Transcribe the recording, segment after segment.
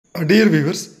Dear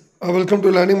viewers, welcome to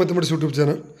Learning Mathematics YouTube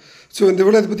channel. So இந்த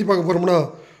video பத்தி பார்க்க போறோம்னா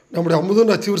நம்மளுடைய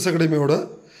அமுதன் அச்சீவர்ஸ் அகாடமியோட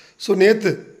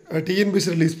நேத்து TNPSC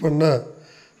ரிலீஸ் பண்ண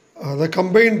the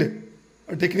combined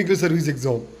technical service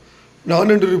exam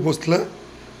நான் இன்டர்வியூ போஸ்ட்ல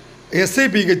SI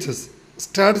BHS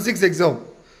statistics exam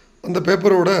அந்த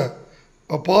பேப்பரோட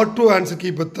பார்ட் 2 ஆன்சர்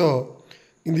கீ பத்தி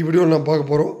இந்த வீடியோல நாம்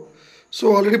பார்க்க போறோம். ஸோ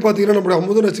ஆல்ரெடி பார்த்தீங்கன்னா நம்மளுடைய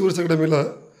அமுதன் அச்சீவர்ஸ் அகாடமியில்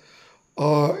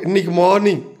இன்னைக்கு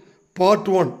மார்னிங் பார்ட்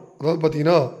 1 அதாவது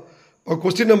பார்த்தீங்கன்னா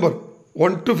கொஸ்டின் நம்பர்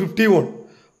 1 to 51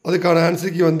 அதுக்கான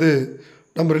ஆன்சர் கீ வந்து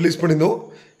நம்ம ரிலீஸ் பண்ணியிருந்தோம்.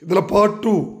 இதில் பார்ட்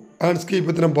 2 ஆன்சர் கீ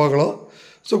பற்றி நம்ம பார்க்கலாம்.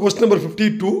 ஸோ கொஸ்டின் நம்பர்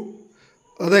 52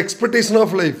 அது எக்ஸ்பெக்டேஷன்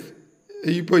ஆஃப் லைஃப்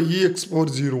இப்போ EX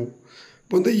பவர் 0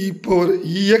 இப்போ வந்து E பவர்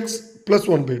EX +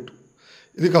 1/2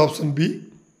 இதுக்கு option B.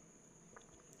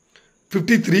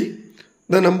 53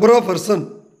 the number of person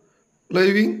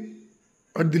living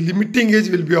at the limiting age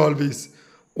will be always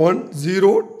 1,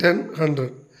 0, 10,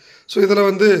 100. So இதில்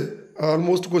வந்து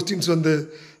almost questions வந்து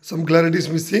some clarity is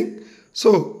missing. So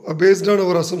based on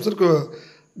our assumption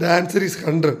the answer is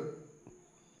 100.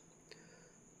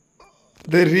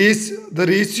 The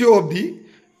ratio of the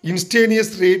instantaneous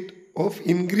rate of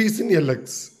increase in LX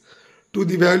to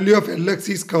the value of LX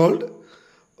is called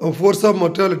force of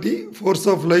mortality, force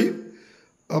of life,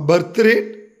 birth rate,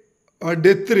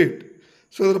 death rate.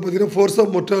 So இதில் பார்த்தீங்கன்னா force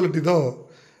of mortality தான்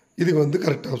இதுக்கு வந்து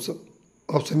correct option.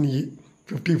 Option E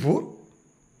 54.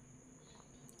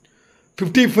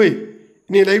 55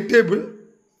 in a life table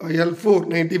L4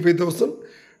 95,000,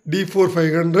 D4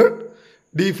 500,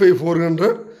 D5 400,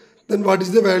 then what is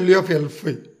the value of L5?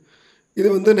 இது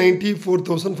வந்து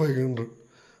 94,500.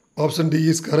 Option D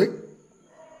is correct.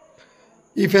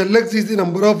 If LX is the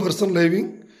number of person living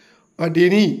at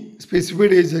any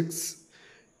specified age X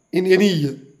in any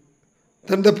year,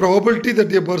 then the probability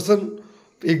that a person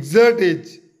of exact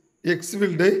age X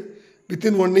will die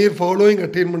within 1 year following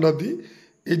attainment of the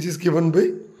age is given by,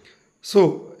 so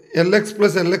LX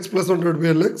plus LX plus 1 divided by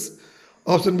LX.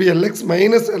 Option B LX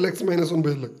minus LX minus 1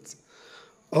 by LX.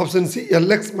 Option C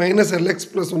LX minus LX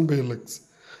plus 1 by LX.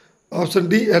 Option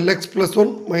D LX plus 1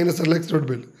 minus LX divided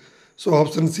by LX. So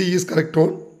option C is correct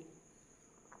one.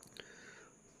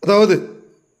 அதாவது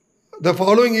the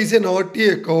following is not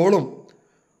a column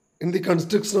in the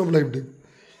construction of life table.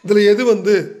 இதில் எது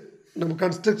வந்து நம்ம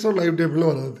construction of life table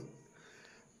வராது?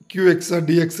 QX,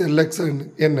 DX, LX and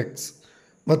NX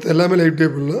மற்ற எல்லாமே life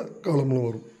table காலமில்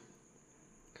வரும்.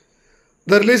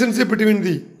 The relationship between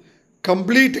the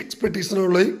complete expectation of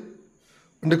life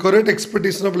and the correct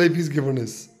expectation of life is given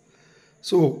as.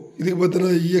 So இதுக்கு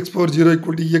பார்த்தீங்கன்னா EX power 0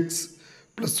 equal to EX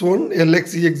plus 1 LX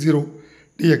EX 0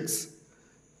 DX.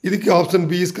 இதுக்கு option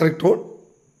B is correct one.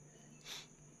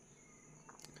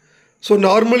 So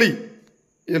normally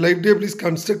a life table is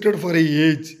constructed for a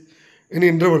age in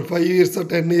interval 5 years or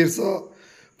 10 years or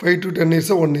 5 to 10 years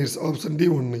or 1 year. Option D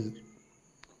 1 year.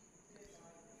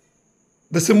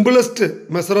 The simplest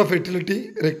measure of fertility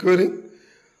requiring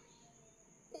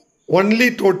only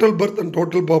total birth and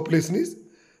total population is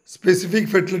specific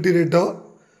fertility rate,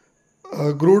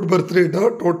 crude birth rate,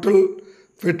 total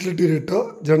fertility rate,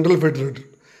 general fertility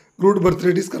rate. Crude birth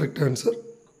rate is correct answer.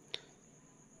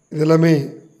 இதெல்லாமே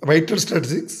vital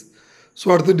statistics. So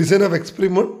at the design of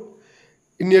experiment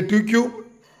in a 2 cube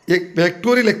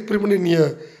factorial experiment in a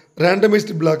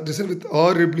randomized block design with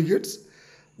R replicates,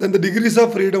 then the degrees of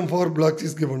freedom for blocks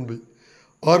is given by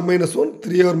R minus 1,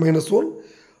 3R minus 1,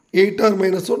 8R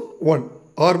minus 1, 1.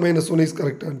 R minus 1 is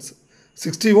correct answer.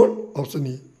 61 option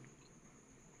E.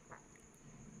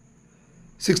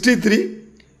 63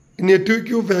 in a 2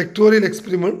 cube factorial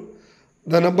experiment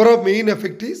the number of main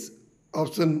effect is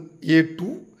option A2,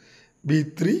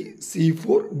 B3,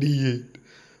 C4, D8.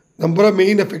 Number of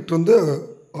main effect வந்து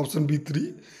option B3.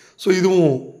 So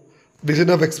இதுவும்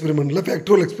design of எக்ஸ்பெரிமெண்ட்டில்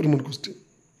factorial experiment question.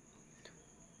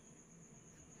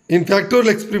 In factorial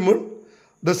experiment,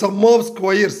 the sum of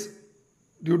squares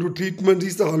due to treatment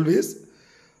is always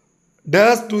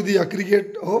dash to the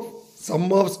aggregate of sum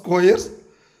of squares.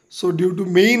 So due to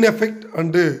main effect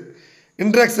and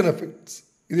interaction effects,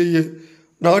 இது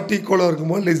not ஈக்குவலாக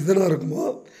இருக்குமா, less தெனாக இருக்குமா,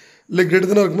 இல்லை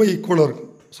greater தெனாக இருக்குமா, ஈக்குவலாக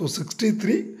இருக்கும். So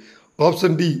 63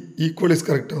 option D equal is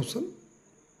correct option.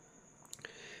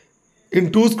 In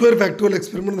 2 square factorial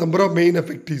experiment number of main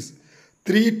effect is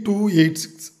 3, 2, 8,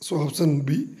 6. So option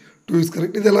B 2 is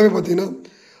correct. இது எல்லாமே பார்த்தீங்கன்னா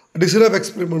design of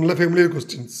எக்ஸ்பெரிமெண்ட்டில் familiar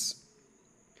questions.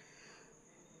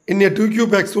 In a 2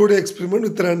 cube factorial experiment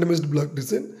with randomized block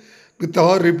design with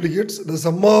R replicates, the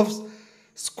sum of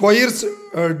squares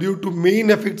due to main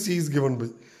effect C is given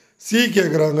by. C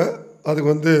கேட்குறாங்க, அதுக்கு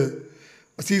வந்து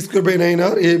C square by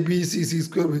 9R, A, B, C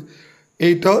square by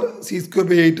 8R, C square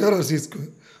by 8R or C square.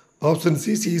 Option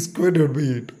C, C square divided by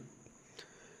 8.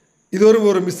 இது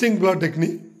ஒரு missing block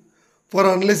technique for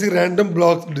analyzing random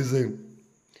blocks design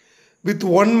with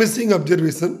one missing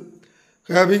observation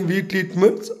having V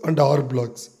treatments and R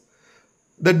blocks.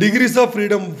 The degrees of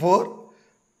freedom for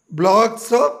blocks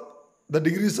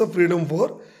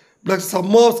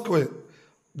sum of square.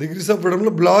 Degrees of freedom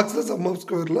blocks sum of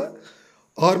square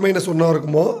R minus 1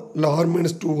 இருக்குமா இல்லை R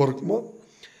minus 2 இருக்குமா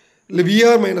இல்லை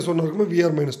VR minus 1 இருக்குமா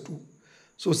VR minus 2.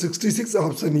 So 66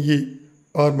 option A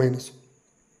R minus 1.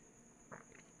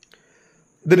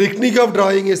 The technique of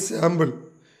drawing a sample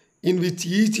in which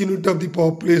each unit of the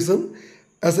population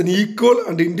has an equal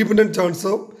and independent chance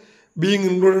of being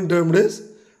included termed as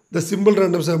the simple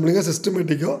random sampling, a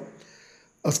systematic,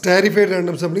 a stratified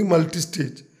random sampling,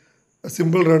 multi-stage. A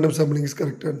simple random sampling is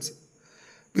correct answer.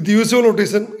 With the usual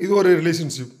notation, this is a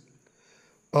relationship.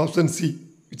 Option C,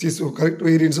 which is correct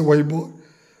variance of y bar,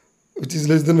 which is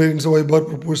less than variance of y bar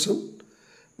proportion,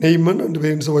 Neyman and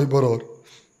variance of y bar R.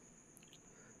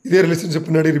 இதே relationship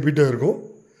பின்னாடி repeat ஆகிருக்கும்.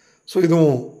 So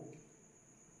இதுவும்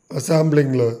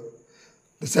சாம்பிளிங்கில்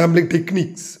the sampling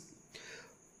techniques.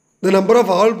 The number of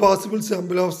all possible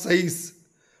sample of size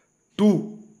 2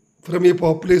 from a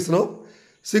population of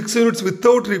 6 units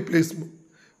without replacement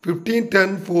 15,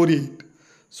 10, 4, 8.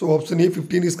 So option A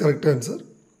 15 is correct answer.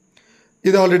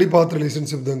 இது already பார்த்த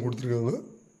relationship தான் கொடுத்துருக்காங்க.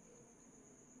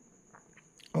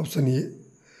 Option A.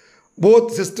 Both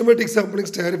systematic sampling,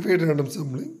 stratified random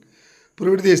sampling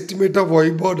provide the estimate of y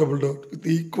bar double dot with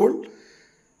equal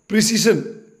precision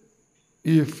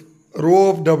if row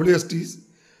of WSTs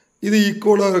இது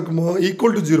ஈக்குவலாக இருக்குமா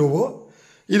equal to ஜீரோவா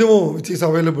இதுவும் which is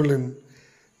available in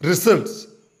results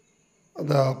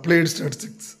the applied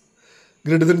statistics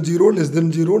greater than 0, less than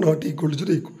 0, not equal to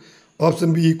 0, equal. Option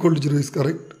B equal to 0 is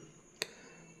correct.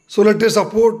 So let us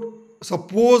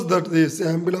suppose that the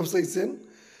sample of size n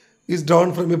is drawn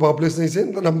from a population size n.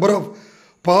 The number of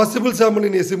possible sample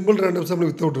in a simple random sample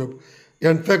without drop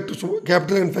n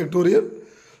capital N factorial,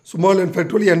 small n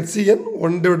factorial, NCN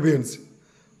 1 divided by NC.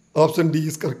 Option D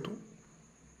is correct.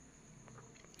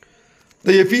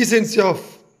 The efficiency of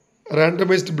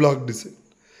randomized block design,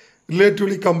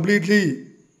 relatively completely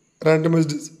randomized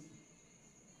design,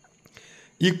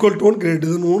 equal to 1, greater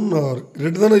than 1, or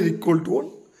greater than or equal to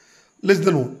 1, less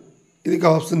than 1. I think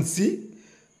option C,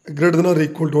 greater than or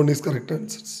equal to 1 is correct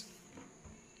answers.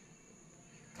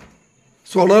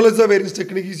 So analysis of variance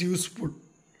technique is useful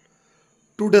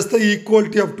to test the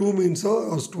equality of two means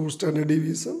or two standard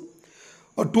deviation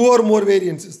or two or more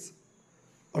variances.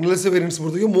 Analysis of variance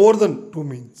more than two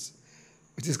means,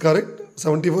 which is correct.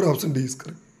 74 option D is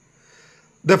correct.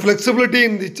 The flexibility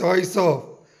in the choice of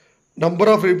number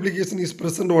of replication is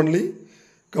present only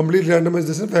complete randomized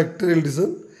design, factorial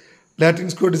design, Latin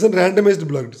square design, randomized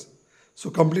block design. So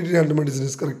completely randomized design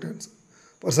is correct answer.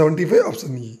 For 75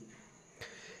 option E.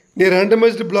 In a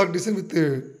randomized block design with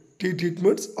T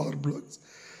treatments or blocks.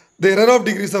 The error of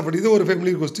degrees of freedom is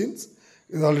familiar questions.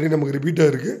 This already we repeat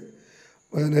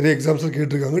நிறைய எக்ஸாம்ஸில்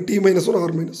கேட்டிருக்காங்க. T minus 1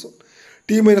 R minus 1,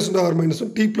 T minus 1 R minus 1,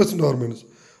 T plus 1 R minus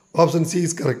 1. Option C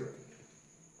is correct.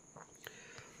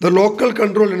 The local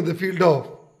control in the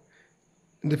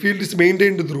field is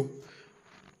maintained through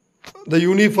the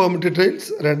uniformity trials,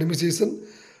 randomization,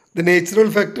 the natural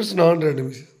factors,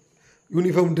 non-randomization.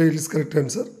 Uniformity trial is correct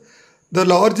answer. The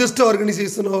largest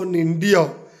organization in India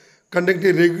conduct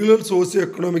a regular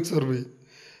socio-economic survey.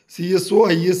 CSO,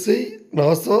 ISI,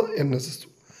 NASA, NSSO.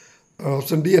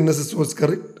 Option D, NSSO is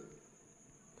correct.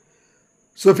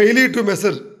 So failure to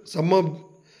measure some of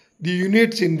the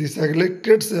units in the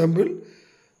selected sample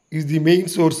is the main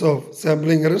source of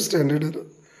sampling error, standard error,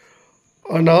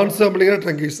 or non-sampling error,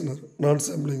 truncation error,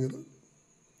 non-sampling error.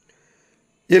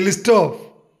 A list of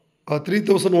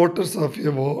 3,000 voters of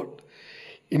a ward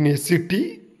in a city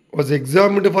was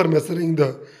examined for measuring the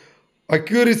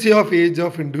accuracy of age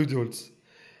of individuals.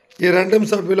 A random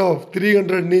sample of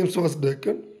 300 names was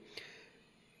taken,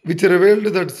 which revealed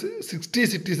that 60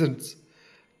 citizens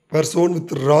were shown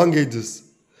with wrong ages.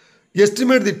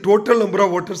 Estimate the total number of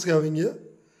voters having a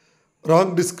wrong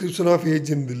description of age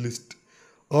in the list.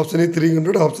 Option A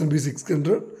 300, option B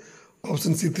 600,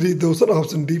 option C 3000,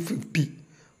 option D 50,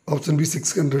 option B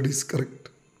 600 is correct.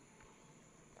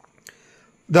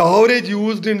 The average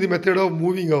used in the method of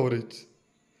moving average.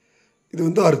 This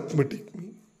is the arithmetic.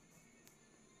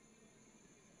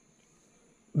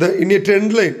 In a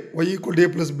trend line, y equal to a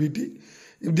plus bt,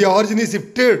 if the origin is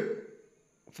shifted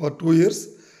for 2 years,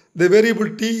 the variable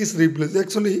t is replaced.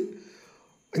 Actually,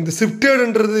 in the shifted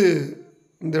under the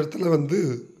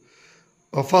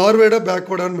forward or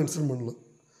backward and mention பண்ணலாம்.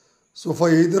 So for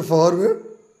either forward,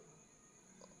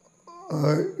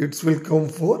 it will come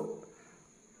for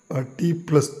t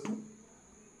plus 2.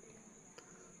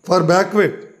 For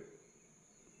backward,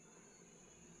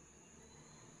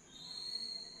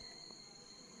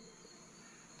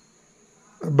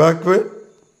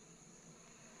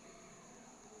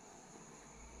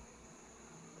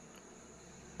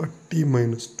 T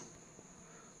minus 2.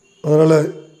 அதனால்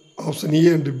option A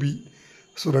and B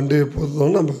so ரெண்டு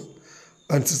பொறுத்தவரை நம்ம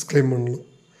answers claim பண்ணலாம்.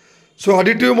 So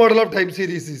additive model of time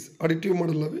series is additive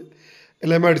மாடலாகவே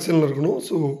எல்லாமே additional இருக்கணும்.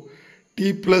 So D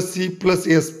plus C plus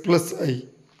S plus I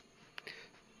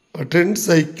trend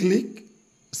cyclic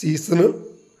seasonal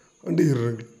and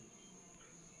irregular.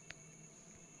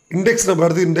 Index number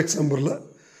அடுத்து index நம்பரில்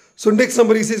so index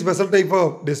number is special type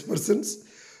of டிஸ்பர்சன்ஸ்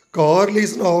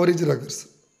correlation average recursion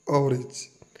average.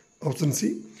 Option C.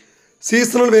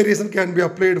 Seasonal variation can be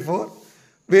applied for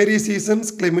various seasons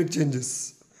climate changes.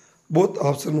 Both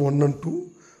option 1 and 2.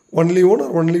 Only 1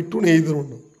 or only 2, neither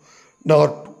 1 nor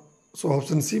 2. So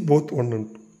option C, both 1 and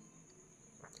 2.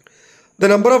 The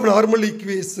number of normal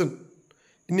equation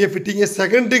in a fitting a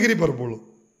second degree parabola.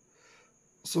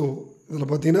 So இதில்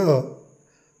பார்த்தீங்கன்னா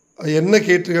என்ன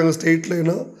கேட்டிருக்காங்க straight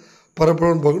லைனா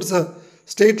பரபோலான்னு பார்க்கணும். Sir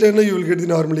straight லைனா you will get the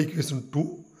normal equation 2,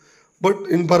 but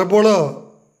in parabola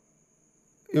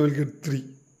you will get 3.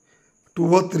 2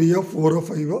 or 3 or 4 or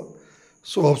 5 or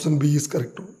so option B is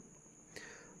correct.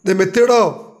 The method of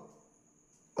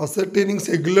ascertaining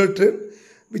secular trend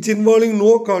which involving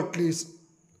no calculation.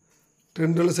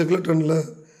 ட்ரெண்டில் secular ட்ரெண்டில்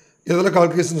எதில்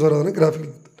calculations வராதுன்னா graphical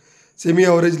method, semi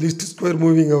average, list square,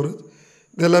 moving average,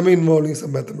 இது எல்லாமே involving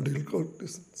some mathematical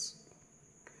calculations.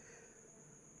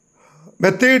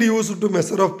 Method use to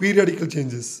measure of periodical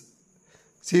changes,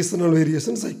 seasonal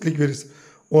variation, cyclic variation.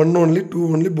 1 only, 2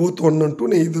 only, both 1 and 2,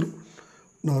 neither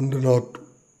none nor 2.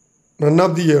 None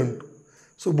of the A and 2.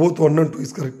 So both 1 and 2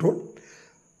 is correct one.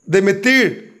 The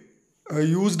method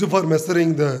used for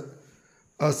measuring the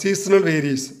seasonal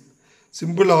variation,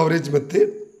 simple average method,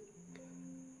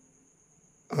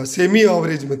 semi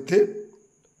average method,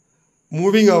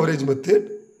 moving average method,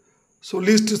 so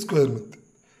least square method.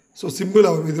 So simple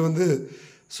average இது வந்து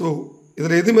so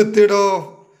இதில் எது method of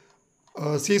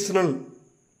seasonal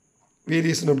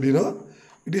variation அப்படின்னா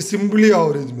it is simply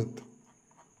average method.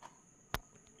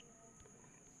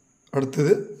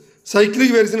 அடுத்தது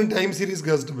cyclic variation in time series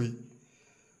caused by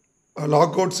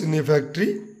லாக்அவுட்ஸ் in A factory,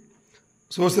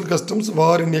 social customs,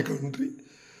 war in a country,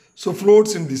 so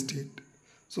floats in the state.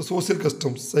 So social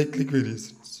customs, cyclic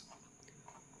variations.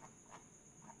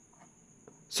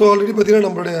 So already பார்த்தீங்கன்னா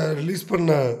நம்மளுடைய release பண்ண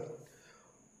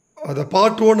அந்த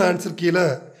part 1 answer கீழே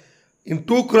இன்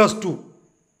 2x2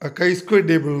 chi-square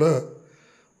டேபிளில்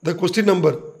the question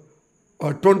number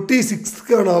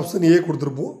 26க்கான option A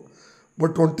கொடுத்துருப்போம்,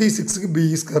 but 26க்கு B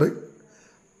is correct.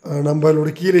 நம்மளோட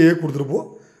கீழே ஏ கொடுத்துருப்போம்,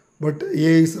 but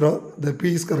A is wrong, the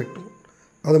B is correct.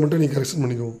 அதை மட்டும் நீங்கள் கரெக்ஷன்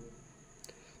பண்ணிக்கோங்க.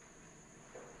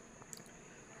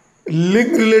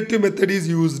 Link relative method is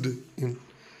used in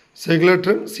secular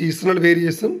trend, seasonal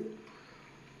variation,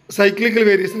 cyclical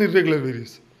variation, irregular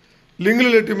variation. Link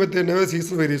relative மெத்தட்னாவே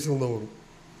seasonal variation தான் வரும்.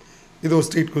 இது ஒரு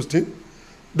straight question.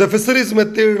 The fisheries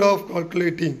method of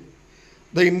calculating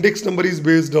the index number is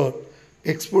based on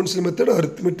exponential method,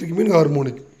 அரித்மெட்ரிக் mean,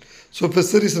 harmonic. So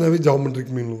ஃபிஷரிஸ்னாவே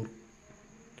geometric மீன் வரும்.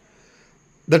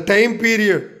 The time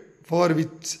period for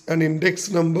which an index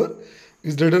number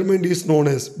is determined is known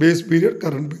as base period,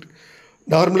 current period,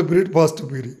 normal period, past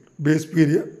period. Base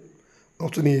period,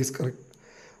 option A is correct.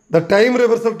 The time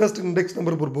reversal test index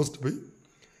number proposed by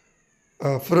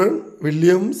Friend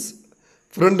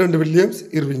and Williams,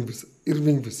 Irving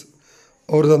Fisher.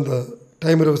 அவர் தான் அந்த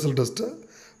time reversal test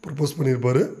propose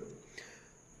பண்ணியிருப்பார்.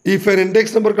 If an index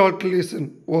number calculation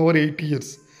over 8 years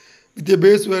with a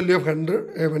base value of 100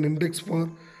 have an index for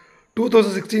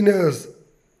 2016 as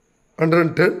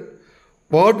 110,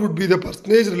 what would be the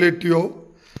percentage relative of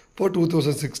for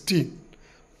 2016?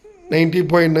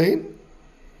 90.9,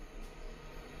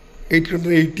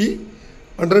 880,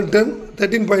 110,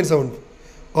 13.7.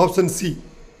 Option C,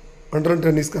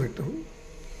 110 is correct.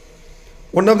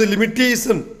 One of the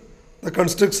limitation, the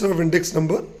construction of index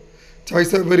number,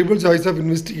 choice of variable, choice of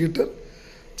investigator,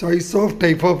 choice of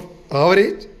type of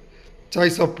average,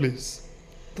 choice of place.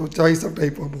 So choice of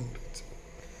type of average.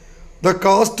 The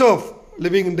cost of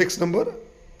living index number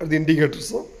are the indicators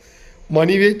of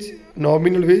money wage,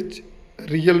 nominal wage,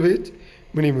 real wage,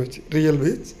 minimum wage, real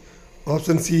wage.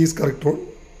 Option C is correct one.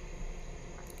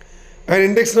 And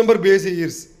index number base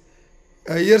years,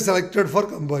 a year selected for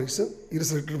comparison, year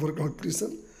selected for calculation,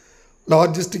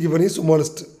 largest given is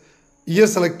smallest, year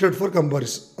selected for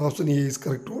comparison. Option A is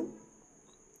correct one.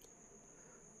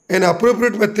 An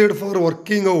appropriate method for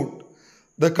working out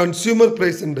the consumer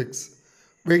price index,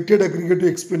 weighted aggregate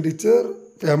expenditure,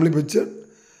 family budget,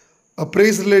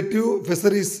 price relative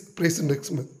Fisheries Price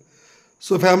Index method.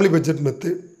 So family budget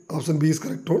method, option B is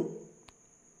correct one.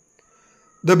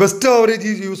 The best average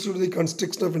is used to the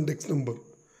construction of index number.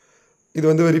 This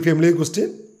is a very familiar question.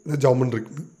 The geometric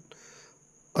mean.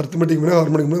 Arithmetic mean,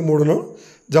 harmonic mean, modern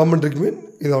geometric mean.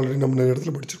 This is already we have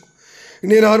studied.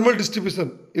 In a normal distribution,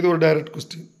 this is a direct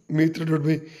question. Mu 3 divided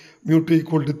by mu 2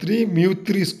 equal to 3, mu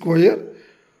 3 square,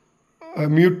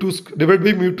 mu 2 divided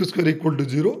by mu 2 square equal to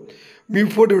 0, mu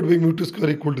 4 divided by mu 2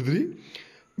 square equal to 3,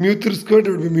 mu 3 square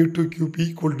divided by mu 2 cube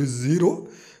equal to 0,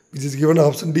 which is given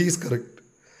option D is correct.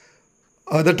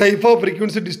 The type of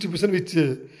frequency distribution which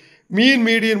mean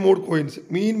median mode coincide.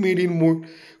 Mean median mode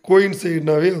coincide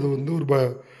நாவே அது வந்து ஒரு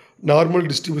normal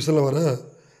டிஸ்ட்ரிபியூஷனில் வர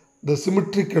the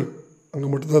symmetrical அங்கே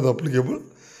மட்டும்தான் அது applicable.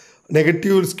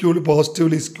 Negative skewed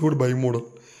positively skewed bimodal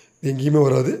எங்கேயுமே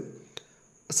வராது,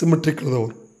 சிமெட்ரிக்கில் தான்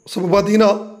வரும். ஸோ இப்போ பார்த்தீங்கன்னா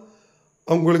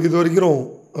அவங்களுக்கு இது வரைக்கும்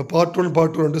பார்ட் 1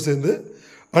 பார்ட் 2 சேர்ந்து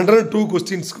 102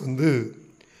 கொஸ்டின்ஸ்க்கு வந்து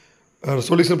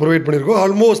சொல்யூஷன் ப்ரொவைட் பண்ணியிருக்கோம்.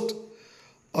 ஆல்மோஸ்ட்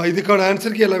இதுக்கான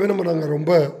ஆன்சருக்கு எல்லாமே நாங்கள்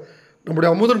ரொம்ப நம்முடைய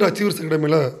அமுதன் அச்சீவர்ஸ்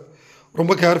அகாடமியில்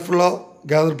ரொம்ப கேர்ஃபுல்லாக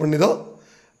கேதர் பண்ணி தான்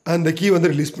அந்த கீ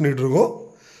வந்து ரிலீஸ் பண்ணிகிட்ருக்கோம்.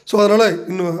 ஸோ அதனால்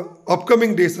இன்னும்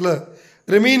அப்கமிங் டேஸில்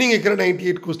ரிமைனிங் இருக்கிற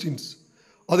 98 கொஸ்டின்ஸ்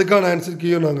அதுக்கான ஆன்சர்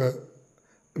கீயும் நாங்கள்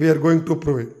we are going to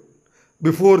provide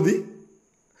before the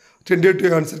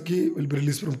tentative answer key will be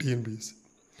released from TNPSC.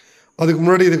 அதுக்கு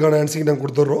முன்னாடி இதுக்கான ஆன்சருக்கு நாங்கள்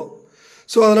கொடுத்துட்றோம்.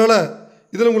 ஸோ அதனால்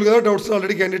இதில் உங்களுக்கு ஏதாவது டவுட்ஸ்னால்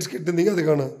ஆல்ரெடி கேண்டிடேட்ஸ் கேட்டிருந்தீங்க,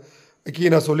 அதுக்கான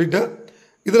கீ நான் சொல்லிட்டேன்.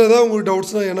 இதில் தான் உங்களுக்கு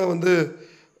டவுட்ஸ்னால் ஏன்னா வந்து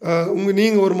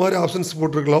நீங்கள் ஒரு மாதிரி ஆப்ஷன்ஸ்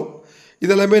போட்டிருக்கலாம்.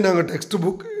 இதெல்லாமே நாங்கள் text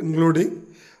book including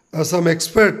some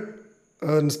expert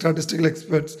statistical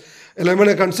experts எல்லாமே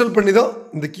நான் கன்சல்ட் பண்ணி தான்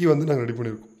இந்த கீ வந்து நாங்கள் ரெடி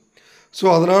பண்ணியிருக்கோம். ஸோ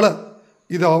அதனால்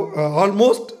இது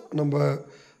ஆல்மோஸ்ட் நம்ம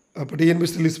இப்போ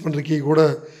டிஎன்பிஎஸ்சி ரிலீஸ் பண்ணுற கீ கூட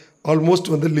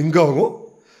ஆல்மோஸ்ட் வந்து லிங்க் ஆகும்.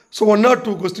 ஸோ 1 or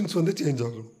 2 கொஸ்டின்ஸ் வந்து சேஞ்ச்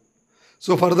ஆகும்.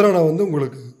 ஸோ ஃபர்தராக நான் வந்து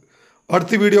உங்களுக்கு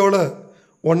அடுத்த வீடியோவில்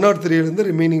 1 or 3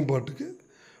 ரிமைனிங் பார்ட்டுக்கு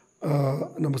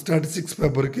நம்ம ஸ்டாட்டிஸ்டிக்ஸ்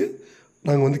பேப்பருக்கு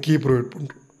நாங்கள் வந்து கீ ப்ரொவைட்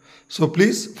பண்ணுறோம். So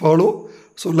please follow,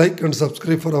 so like and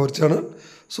subscribe for our channel.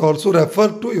 So also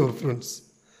refer to your friends.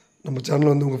 நம்ம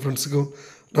சேனல் வந்து உங்கள் ஃப்ரெண்ட்ஸுக்கும்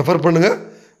ரெஃபர் பண்ணுங்கள்.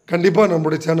 கண்டிப்பாக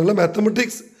நம்மளுடைய சேனலில்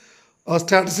மேத்தமெட்டிக்ஸ்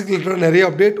ஸ்டாட்டிஸ்டிக் ரிலேட்டடாக நிறைய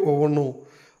அப்டேட் ஒவ்வொன்றும்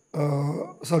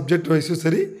சப்ஜெக்ட் வைஸும்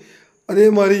சரி, அதே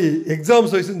மாதிரி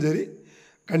எக்ஸாம்ஸ் வைஸும் சரி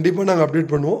கண்டிப்பாக நாங்கள்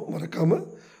அப்டேட் பண்ணுவோம். மறக்காமல்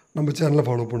நம்ம சேனலை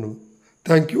ஃபாலோ பண்ணுவோம்.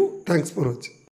 தேங்க்யூ, தேங்க்ஸ் ஃபார் வாட்சிங்.